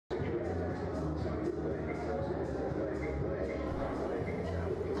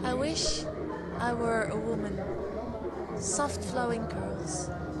wish I were a woman. Soft flowing curls,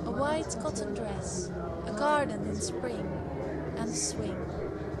 a white cotton dress, a garden in spring, and a swing.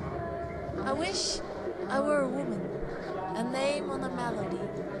 I wish I were a woman, a name on a melody,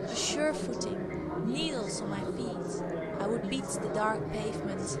 a sure footing, needles on my feet. I would beat the dark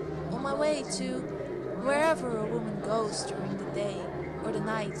pavement on my way to wherever a woman goes during the day or the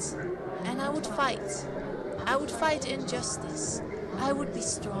night, and I would fight. I would fight injustice. I would be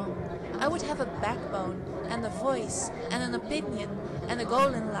strong. I would have a backbone and a voice and an opinion and a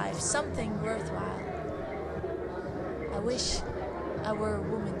goal in life, something worthwhile. I wish I were a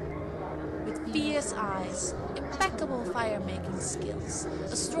woman with fierce eyes, impeccable fire-making skills,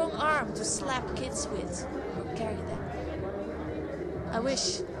 a strong arm to slap kids with or carry them. I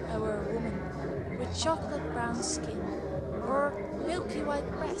wish I were a woman with chocolate brown skin or milky white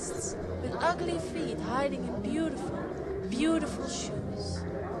breasts, with ugly feet hiding in beautiful, beautiful shoes.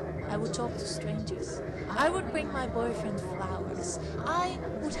 I would talk to strangers. I would bring my boyfriend flowers. I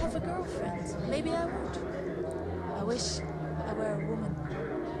would have a girlfriend. Maybe I would. I wish I were a woman.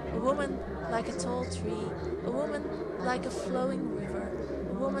 A woman like a tall tree. A woman like a flowing river.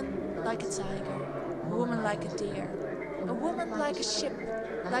 A woman like a tiger. A woman like a deer. A woman like a ship.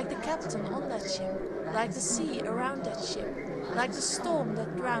 Like the captain on that ship. Like the sea around that ship. Like the storm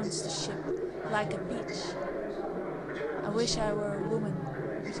that drowns the ship. Like a beach. I wish I were a woman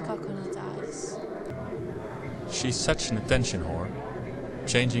with coconut eyes. She's such an attention whore,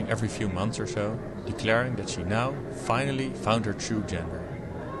 changing every few months or so, declaring that she now finally found her true gender,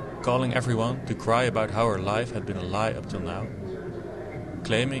 calling everyone to cry about how her life had been a lie up till now,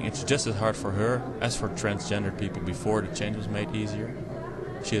 claiming it's just as hard for her as for transgender people before the change was made easier.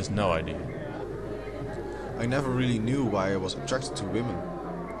 She has no idea. I never really knew why I was attracted to women.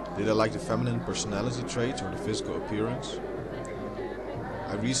 Did I like the feminine personality traits or the physical appearance?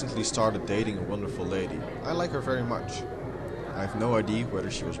 I recently started dating a wonderful lady. I like her very much. I have no idea whether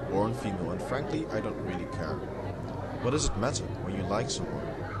she was born female, and frankly, I don't really care. What does it matter when you like someone?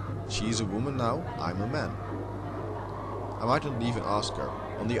 She is a woman now, I'm a man. I might not even ask her.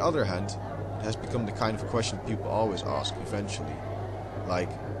 On the other hand, it has become the kind of question people always ask eventually.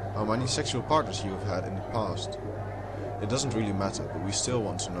 Like, how many sexual partners you have had in the past. It doesn't really matter, but we still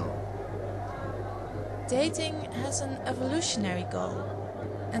want to know. Dating has an evolutionary goal,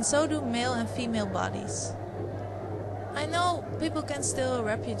 and so do male and female bodies. I know people can still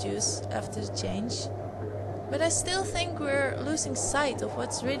reproduce after the change, but I still think we're losing sight of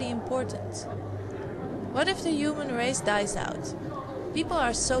what's really important. What if the human race dies out? People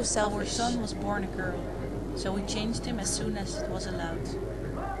are so selfish. Our son was born a girl, so we changed him as soon as it was allowed.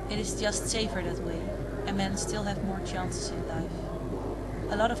 It is just safer that way, and men still have more chances in life.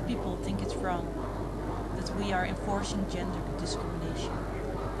 A lot of people think it's wrong, that we are enforcing gender discrimination.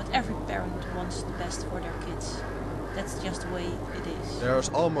 But every parent wants the best for their kids. That's just the way it is. There is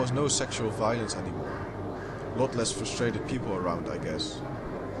almost no sexual violence anymore. A lot less frustrated people around, I guess.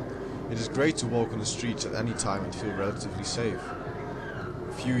 It is great to walk on the streets at any time and feel relatively safe.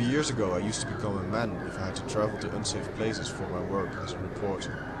 A few years ago I used to become a man if I had to travel to unsafe places for my work as a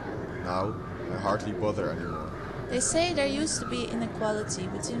reporter. Now, I hardly bother anymore. They say there used to be inequality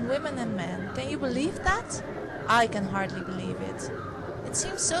between women and men. Can you believe that? I can hardly believe it. It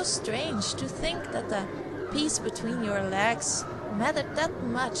seems so strange to think that the piece between your legs mattered that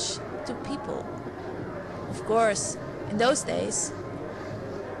much to people. Of course, in those days,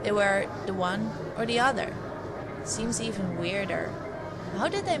 they were the one or the other. Seems even weirder. How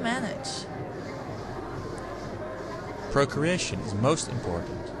did they manage? Procreation is most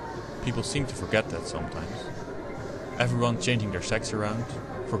important. People seem to forget that sometimes. Everyone changing their sex around,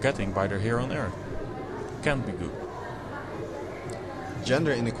 forgetting why they're here on Earth. Can't be good.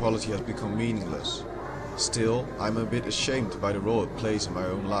 Gender inequality has become meaningless. Still, I'm a bit ashamed by the role it plays in my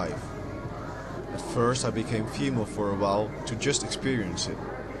own life. At first I became female for a while to just experience it.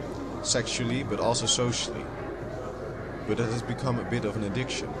 Sexually, but also socially. But it has become a bit of an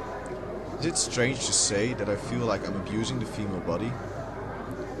addiction. Is it strange to say that I feel like I'm abusing the female body?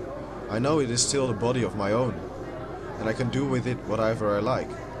 I know it is still the body of my own, and I can do with it whatever I like,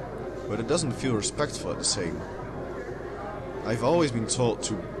 but it doesn't feel respectful at the same. I've always been told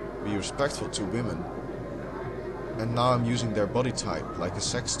to be respectful to women, and now I'm using their body type like a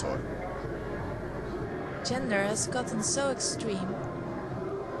sex toy. Gender has gotten so extreme.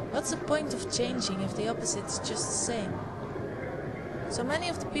 What's the point of changing if the opposite is just the same? So many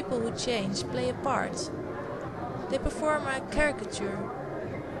of the people who change play a part. They perform a caricature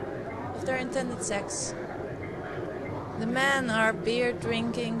of their intended sex. The men are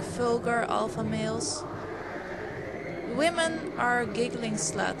beer-drinking, vulgar alpha males. The women are giggling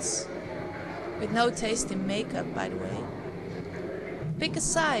sluts, with no taste in makeup, by the way. Pick a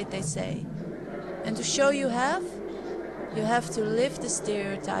side, they say, and to show you have to live the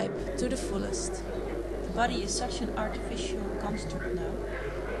stereotype to the fullest. The body is such an artificial construct now.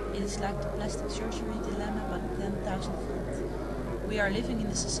 It is like the plastic surgery dilemma, but 10,000-fold. We are living in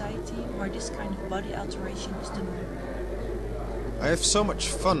a society where this kind of body alteration is the norm. I have so much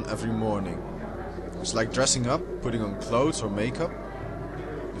fun every morning. It's like dressing up, putting on clothes or makeup.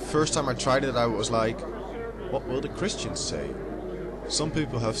 The first time I tried it I was like, what will the Christians say? Some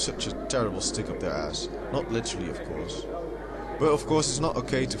people have such a terrible stick up their ass. Not literally, of course. But of course it's not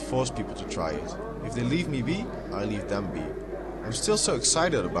okay to force people to try it. If they leave me be, I leave them be. I'm still so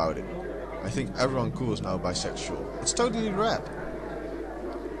excited about it. I think everyone cool is now bisexual. It's totally rad.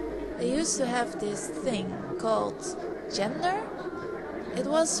 They used to have this thing called gender. It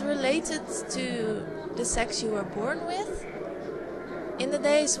was related to the sex you were born with. In the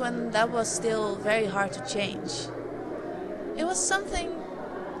days when that was still very hard to change. It was something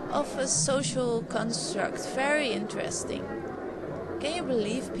of a social construct, very interesting. Can you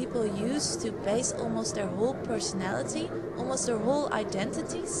believe people used to base almost their whole personality, almost their whole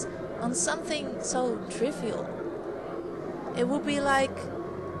identities, on something so trivial? It would be like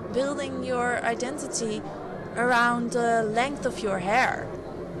building your identity around the length of your hair.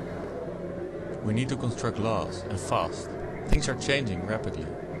 We need to construct laws, and fast. Things are changing rapidly.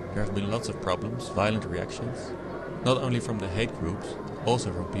 There have been lots of problems, violent reactions, not only from the hate groups,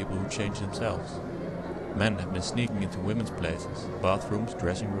 also from people who change themselves. Men have been sneaking into women's places, bathrooms,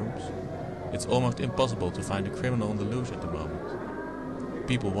 dressing rooms. It's almost impossible to find a criminal on the loose at the moment.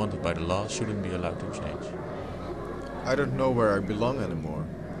 People wanted by the law shouldn't be allowed to change. I don't know where I belong anymore.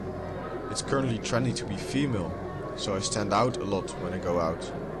 It's currently trendy to be female, so I stand out a lot when I go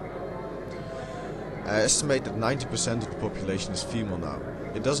out. I estimate that 90% of the population is female now.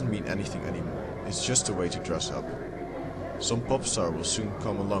 It doesn't mean anything anymore. It's just a way to dress up. Some pop star will soon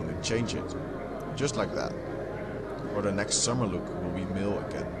come along and change it. Just like that. Or the next summer look will be male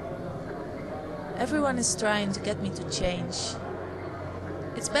again. Everyone is trying to get me to change.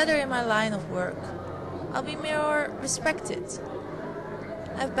 It's better in my line of work. I'll be more respected.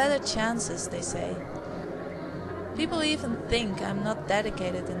 I have better chances, they say. People even think I'm not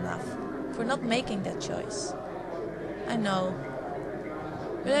dedicated enough for not making that choice. I know,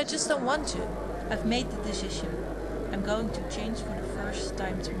 but I just don't want to. I've made the decision. I'm going to change for the first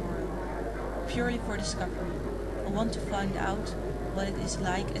time tomorrow. Purely for discovery. I want to find out what it is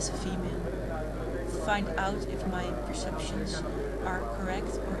like as a female. Find out if my perceptions are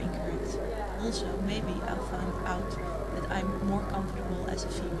correct or incorrect. Also, maybe I'll find out that I'm more comfortable as a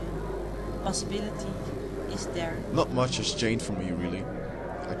female. The possibility is there. Not much has changed for me, really.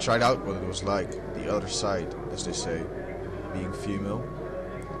 I tried out what it was like, the other side, as they say, being female.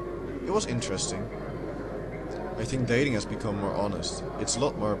 It was interesting. I think dating has become more honest. It's a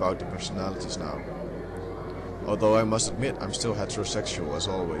lot more about the personalities now. Although I must admit I'm still heterosexual as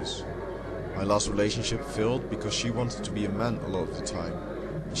always. My last relationship failed because she wanted to be a man a lot of the time.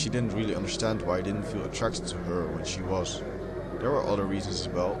 And she didn't really understand why I didn't feel attracted to her when she was. There were other reasons as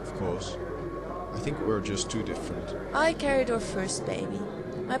well, of course. I think we're just too different. I carried our first baby.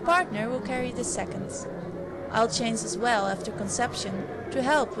 My partner will carry the second. I'll change as well after conception to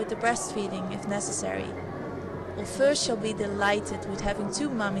help with the breastfeeding if necessary. Well, first she'll be delighted with having two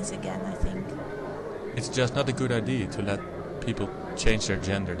mummies again, I think. It's just not a good idea to let people change their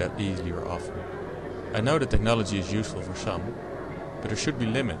gender that easily or often. I know that technology is useful for some, but there should be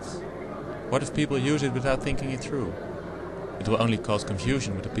limits. What if people use it without thinking it through? It will only cause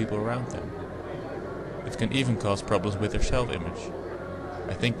confusion with the people around them. It can even cause problems with their self-image.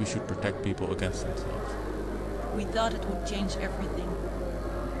 I think we should protect people against themselves. We thought it would change everything.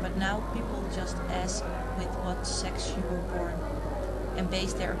 But now people just ask with what sex you were born and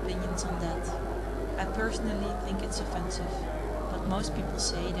base their opinions on that. I personally think it's offensive, but most people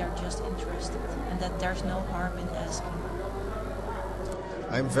say they're just interested and that there's no harm in asking.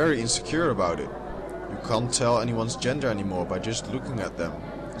 I'm very insecure about it. You can't tell anyone's gender anymore by just looking at them.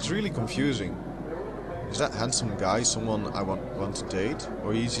 It's really confusing. Is that handsome guy someone I want to date?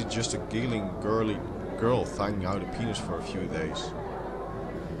 Or is he just a giggling girly girl thanging out a penis for a few days?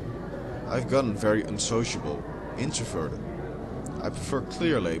 I've gotten very unsociable, introverted. I prefer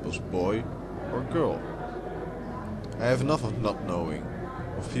clear labels, boy or girl. I have enough of not knowing,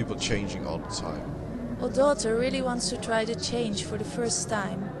 of people changing all the time. Well, daughter really wants to try to change for the first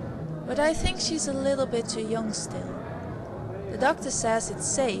time, but I think she's a little bit too young still. The doctor says it's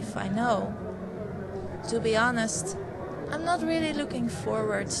safe, I know. To be honest, I'm not really looking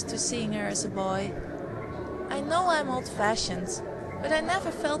forward to seeing her as a boy. I know I'm old-fashioned, but I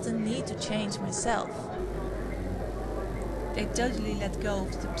never felt the need to change myself. They totally let go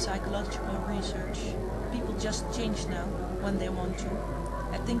of the psychological research. People just change now, when they want to.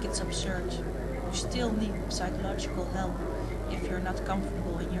 I think it's absurd. You still need psychological help if you're not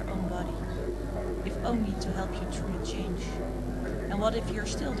comfortable in your own body. If only to help you through the change. And what if you're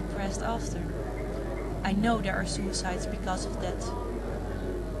still depressed after? I know there are suicides because of that.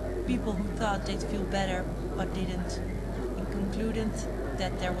 People who thought they'd feel better but didn't, and concluded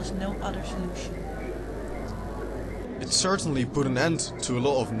that there was no other solution. It certainly put an end to a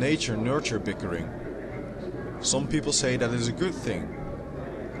lot of nature-nurture bickering. Some people say that is a good thing.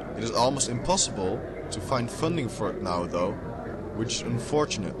 It is almost impossible to find funding for it now though, which is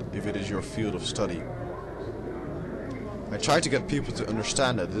unfortunate if it is your field of study. I try to get people to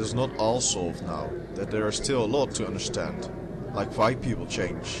understand that it is not all solved now, that there is still a lot to understand, like why people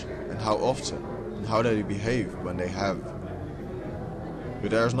change, and how often, and how they behave when they have.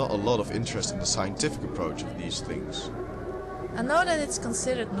 But there is not a lot of interest in the scientific approach of these things. I know that it's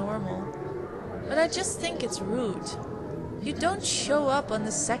considered normal, but I just think it's rude. You don't show up on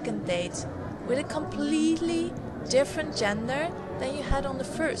the second date with a completely different gender than you had on the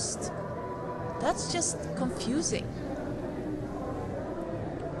first. That's just confusing.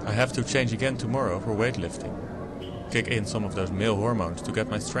 I have to change again tomorrow for weightlifting. Kick in some of those male hormones to get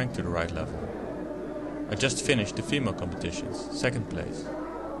my strength to the right level. I just finished the female competitions, second place.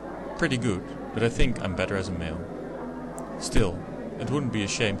 Pretty good, but I think I'm better as a male. Still, it wouldn't be a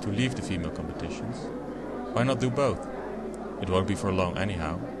shame to leave the female competitions. Why not do both? It won't be for long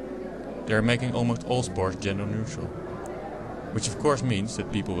anyhow. They are making almost all sports gender neutral. Which of course means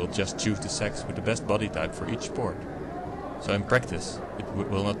that people will just choose the sex with the best body type for each sport. So in practice, it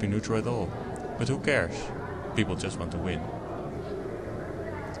will not be neutral at all. But who cares? People just want to win.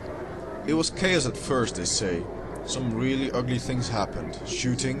 It was chaos at first, they say. Some really ugly things happened.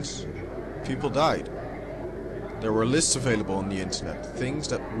 Shootings. People died. There were lists available on the internet, things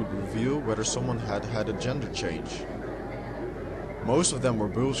that would reveal whether someone had had a gender change. Most of them were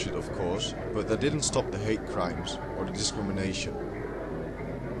bullshit, of course, but that didn't stop the hate crimes or the discrimination.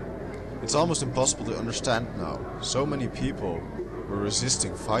 It's almost impossible to understand now. So many people were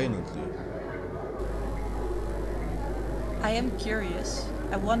resisting violently. I am curious.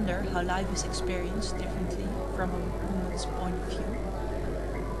 I wonder how life is experienced differently from a woman's point of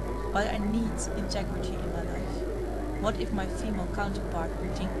view. But I need integrity in my life. What if my female counterpart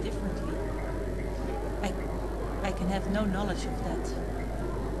would think differently? I can have no knowledge of that.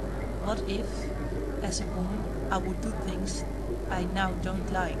 What if, as a woman, I would do things I now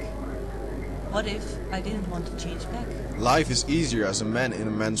don't like? What if I didn't want to change back? Life is easier as a man in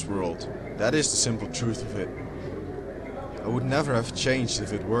a man's world. That is the simple truth of it. I would never have changed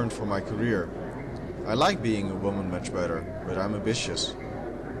if it weren't for my career. I like being a woman much better, but I'm ambitious.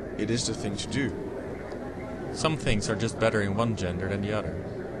 It is the thing to do. Some things are just better in one gender than the other.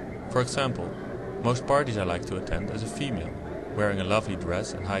 For example, most parties I like to attend as a female, wearing a lovely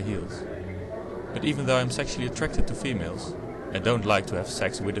dress and high heels. But even though I'm sexually attracted to females, I don't like to have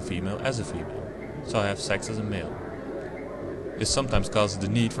sex with a female as a female, so I have sex as a male. This sometimes causes the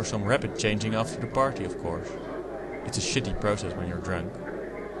need for some rapid changing after the party, of course. It's a shitty process when you're drunk,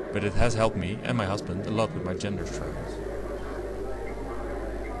 but it has helped me and my husband a lot with my gender struggles.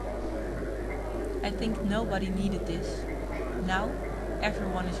 I think nobody needed this. Now,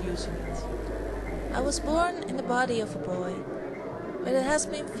 everyone is using it. I was born in the body of a boy, but it has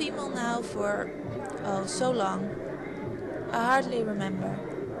been female now for, so long. I hardly remember.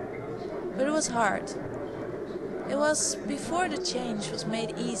 But it was hard. It was before the change was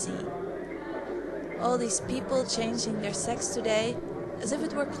made easy. All these people changing their sex today as if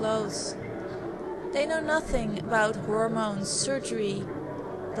it were clothes. They know nothing about hormones, surgery,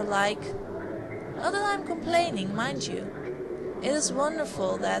 the like. Not that I'm complaining, mind you. It is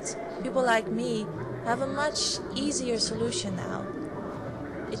wonderful that people like me have a much easier solution now.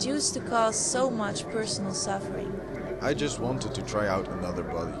 It used to cause so much personal suffering. I just wanted to try out another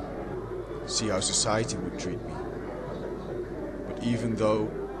body. See how society would treat me. But even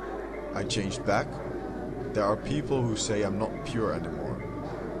though I changed back, there are people who say I'm not pure anymore.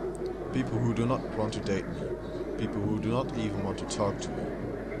 People who do not want to date me. People who do not even want to talk to me.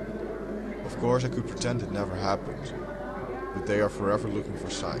 Of course I could pretend it never happened, but they are forever looking for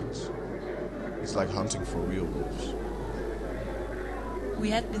signs. It's like hunting for real wolves. We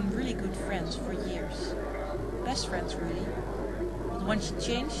had been really good friends for years. Best friends, really. But when she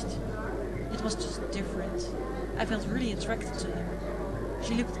changed, it was just different. I felt really attracted to her.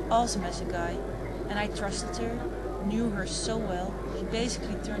 She looked awesome as a guy, and I trusted her, knew her so well, he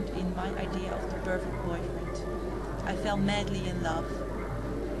basically turned in my idea of the perfect boyfriend. I fell madly in love.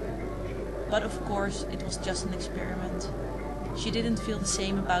 But of course, it was just an experiment. She didn't feel the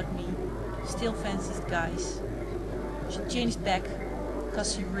same about me, still fancied guys. She changed back,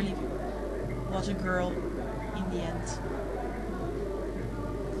 because she really was a girl in the end.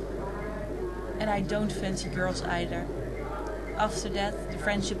 And I don't fancy girls either. After that, the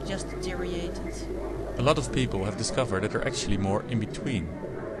friendship just deteriorated. A lot of people have discovered that they're actually more in between.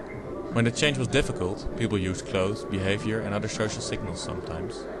 When the change was difficult, people used clothes, behavior and other social signals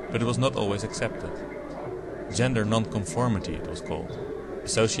sometimes, but it was not always accepted. Gender non-conformity it was called,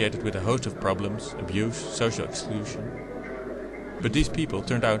 associated with a host of problems, abuse, social exclusion. But these people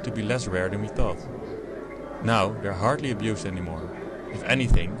turned out to be less rare than we thought. Now they're hardly abused anymore. If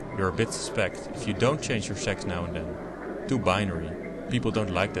anything, you're a bit suspect if you don't change your sex now and then. Too binary. People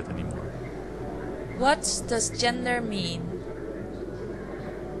don't like that anymore. What does gender mean?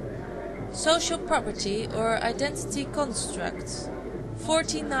 Social property or identity construct,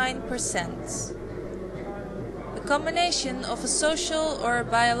 49%. A combination of a social or a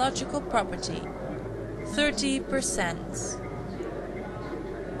biological property, 30%.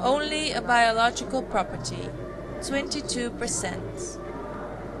 Only a biological property, 22%.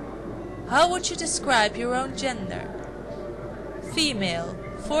 How would you describe your own gender? Female,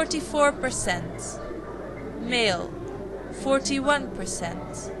 44%. Male,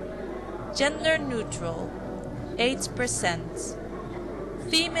 41%. Gender neutral, 8%.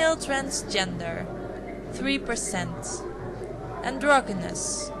 Female transgender, 3%.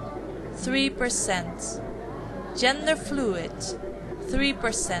 Androgynous, 3%. Gender fluid,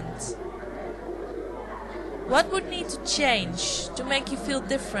 3%. What would need to change to make you feel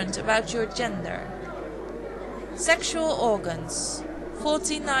different about your gender? Sexual organs,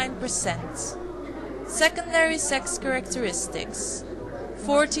 49%. Secondary sex characteristics,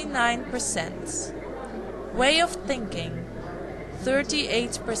 49%. Way of thinking,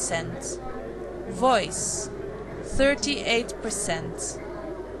 38%. Voice, 38%.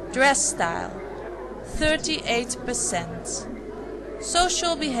 Dress style, 38%.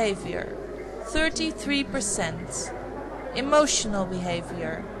 Social behavior, 33%. Emotional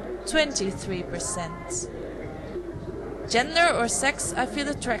behavior, 23%. Gender or sex I feel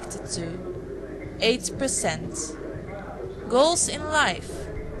attracted to, 8%. Goals in life,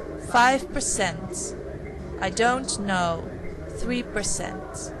 5%. I don't know,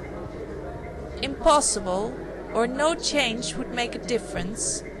 3%. Impossible or no change would make a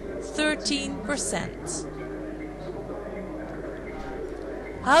difference, 13%.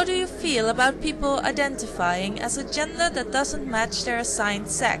 How do you feel about people identifying as a gender that doesn't match their assigned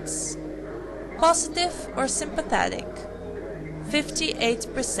sex? Positive or sympathetic?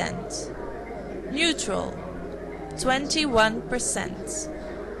 58%. Neutral, 21%.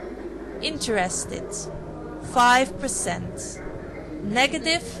 Interested, 5%.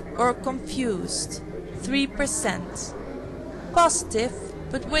 Negative or confused, 3%. Positive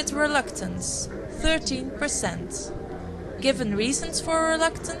but with reluctance, 13%. Given reasons for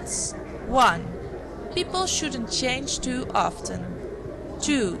reluctance, 1. People shouldn't change too often.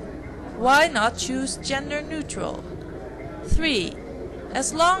 2. Why not choose gender neutral? 3.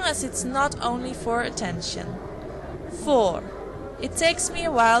 As long as it's not only for attention. 4. It takes me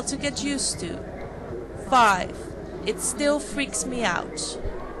a while to get used to. 5. It still freaks me out.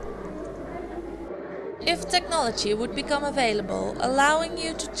 If technology would become available, allowing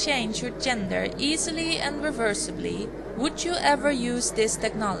you to change your gender easily and reversibly, would you ever use this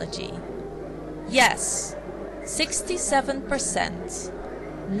technology? Yes, 67%.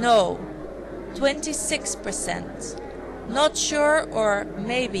 No, 26%. Not sure or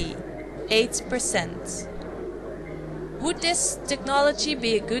maybe, 8%. Would this technology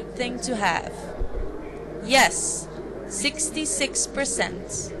be a good thing to have? Yes,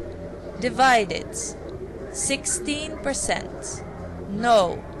 66%. Divided, 16%.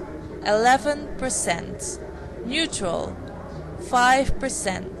 No, 11%. Neutral,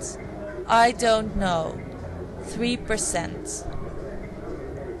 5%. I don't know, 3%.